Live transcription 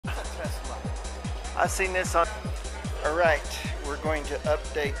I've seen this on. All right, we're going to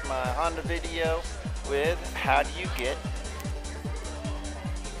update my Honda video with how do you get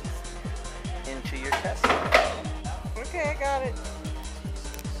into your Tesla. Okay, I got it.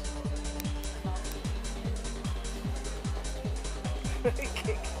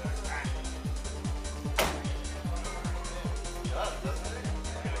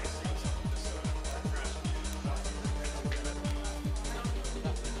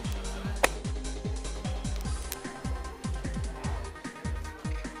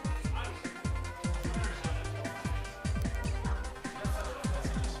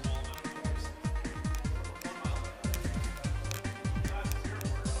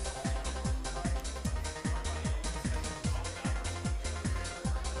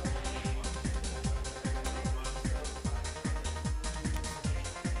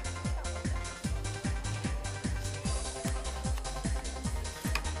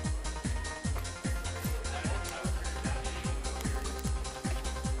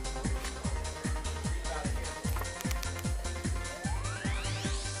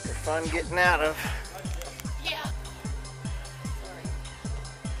 Fun getting out of. Yeah.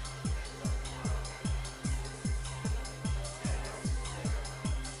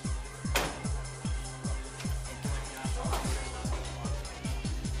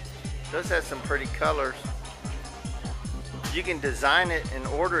 Does have some pretty colors. You can design it and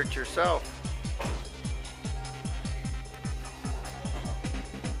order it yourself.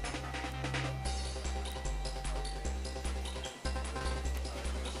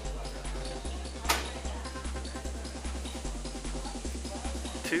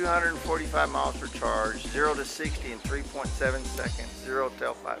 $245 miles per charge, 0 to 60 in 3.7 seconds, 0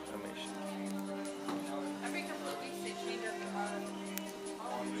 tailpipe emission.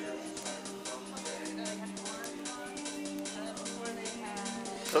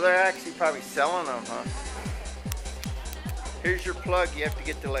 So they're actually probably selling them, huh? Here's your plug. You have to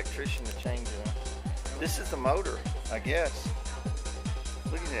get the electrician to change it. This is the motor, I guess.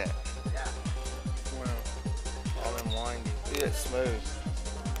 Look at that. Wow. All them winding. Look at that smooth.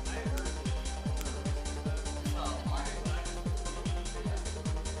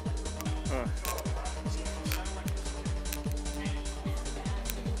 Huh.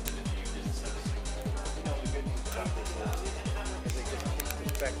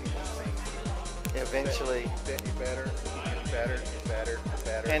 Eventually, better.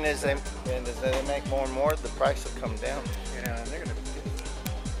 And as they make more and more, the price will come down. You know, and they're gonna.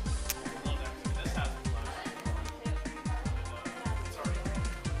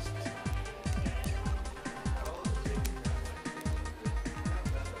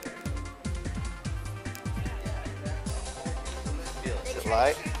 Is it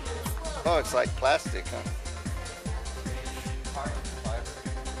light? Oh, it's like plastic, huh?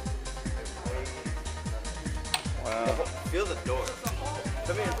 Wow. Feel the door.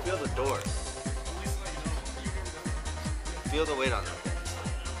 Come here and feel the door. Feel the weight on that thing.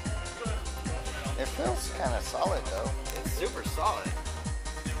 It feels kind of solid though. It's super solid.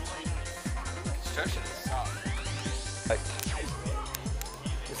 Construction is solid.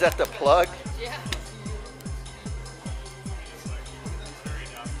 Is that the plug? Yeah.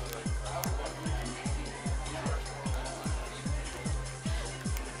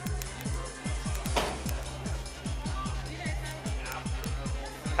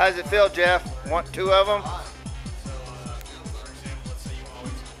 How does it feel, Jeff? Want two of them?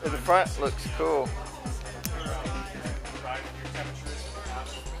 The front looks cool.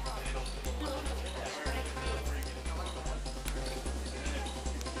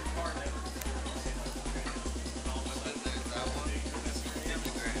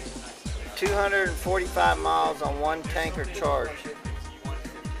 $245 miles on one tanker charge.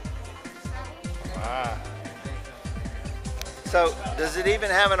 Wow. So, does it even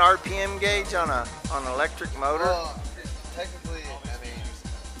have an RPM gauge on an electric motor? Well, technically, I mean,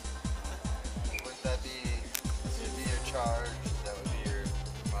 would that be your charge? That would be your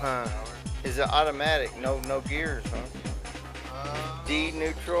miles an hour. Is it automatic? No gears, huh? D,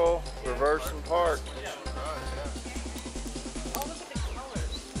 neutral, reverse, and park.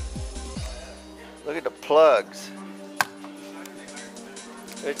 Look at the plugs.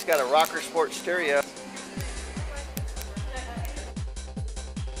 It's got a rocker sport stereo.